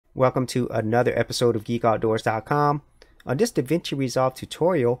Welcome to another episode of GeekOutdoors.com. On this Davinci Resolve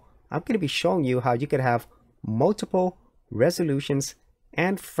tutorial, I'm going to be showing you how you can have multiple resolutions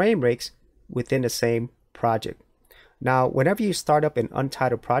and frame rates within the same project. Now, whenever you start up an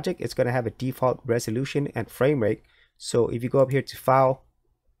untitled project, it's going to have a default resolution and frame rate. So if you go up here to File,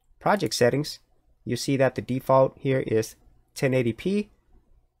 Project Settings, you see that the default here is 1080p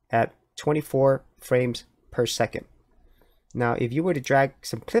at 24 frames per second. Now, if you were to drag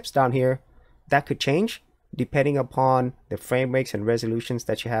some clips down here, that could change depending upon the frame rates and resolutions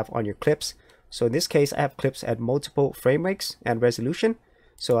that you have on your clips. So in this case, I have clips at multiple frame rates and resolution.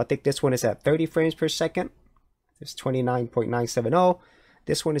 So I think this one is at 30 frames per second. It's 29.970.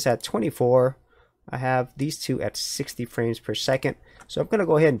 This one is at 24. I have these two at 60 frames per second. So I'm going to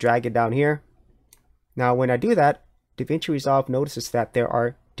go ahead and drag it down here. Now, when I do that, Davinci Resolve notices that there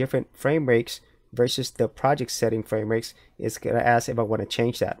are different frame rates versus the project setting frame rates. It's going to ask if I want to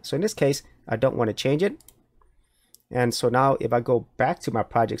change that. So in this case, I don't want to change it. And so now if I go back to my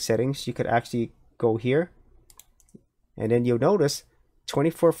project settings, you could actually go here. And then you'll notice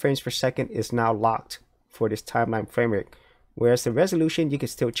 24 frames per second is now locked for this timeline frame rate. Whereas the resolution, you can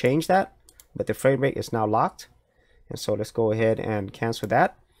still change that, but the frame rate is now locked. And so let's go ahead and cancel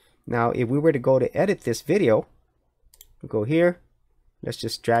that. Now, if we were to go to edit this video, we'll go here. Let's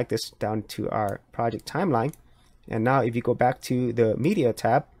just drag this down to our project timeline. And now if you go back to the media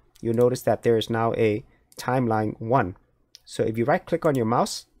tab, you'll notice that there is now a timeline 1. So if you right click on your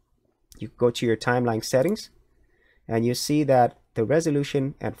mouse, you go to your timeline settings, and you see that the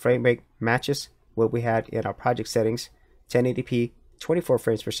resolution and frame rate matches what we had in our project settings, 1080p, 24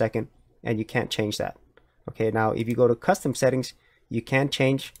 frames per second, and you can't change that. Okay, now if you go to custom settings, you can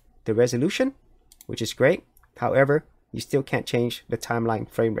change the resolution, which is great. However, you still can't change the timeline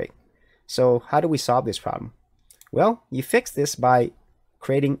frame rate. So how do we solve this problem? Well, you fix this by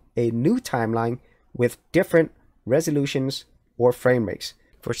creating a new timeline with different resolutions or frame rates.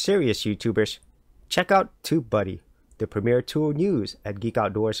 For serious YouTubers, check out TubeBuddy, the premier tool news at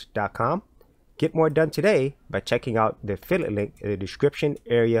GeekOutdoors.com. Get more done today by checking out the affiliate link in the description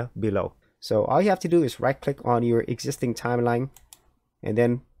area below. So all you have to do is right click on your existing timeline and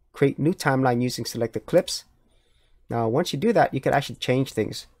then create new timeline using selected clips. Now, once you do that, you can actually change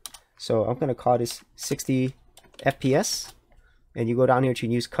things. So I'm going to call this 60 FPS, and you go down here to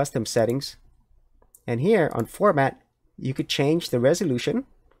use custom settings. And here on format, you could change the resolution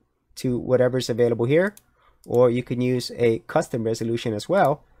to whatever's available here, or you can use a custom resolution as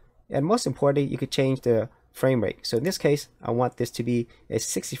well. And most importantly, you could change the frame rate. So in this case, I want this to be a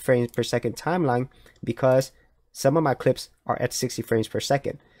 60 frames per second timeline because some of my clips are at 60 frames per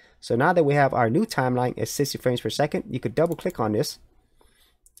second. So now that we have our new timeline at 60 frames per second, you could double click on this.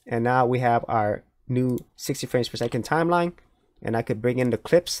 And now we have our new 60 frames per second timeline. And I could bring in the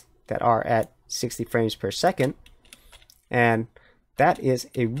clips that are at 60 frames per second. And that is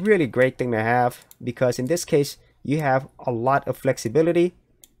a really great thing to have because in this case, you have a lot of flexibility.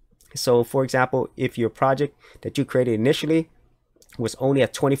 So for example, if your project that you created initially was only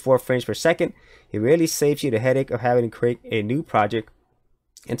at 24 frames per second, it really saves you the headache of having to create a new project.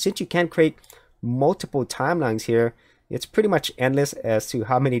 And since you can create multiple timelines here, it's pretty much endless as to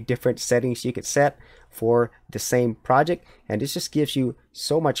how many different settings you could set for the same project. And this just gives you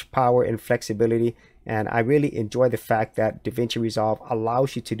so much power and flexibility. And I really enjoy the fact that Davinci Resolve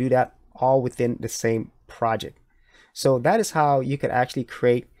allows you to do that all within the same project. So that is how you could actually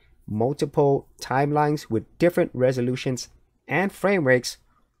create multiple timelines with different resolutions and frame rates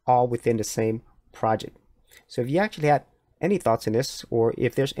all within the same project. So if you actually had any thoughts on this, or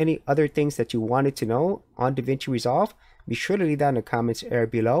if there's any other things that you wanted to know on Davinci Resolve, be sure to leave that in the comments area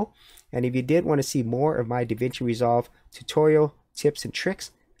below. And if you did want to see more of my Davinci Resolve tutorial tips and tricks,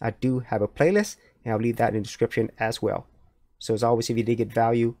 I do have a playlist, and I'll leave that in the description as well. So as always, if you did get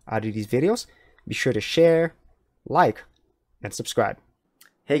value out of these videos, be sure to share, like, and subscribe.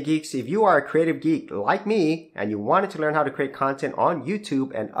 Hey geeks, if you are a creative geek like me and you wanted to learn how to create content on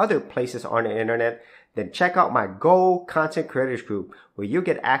YouTube and other places on the internet, then check out my Go Content Creators group, where you'll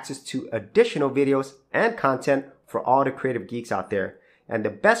get access to additional videos and content for all the creative geeks out there. And the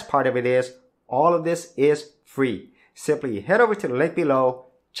best part of it is, all of this is free. Simply head over to the link below,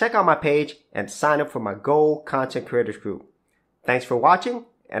 check out my page, and sign up for my Go Content Creators group. Thanks for watching,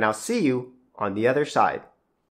 and I'll see you on the other side.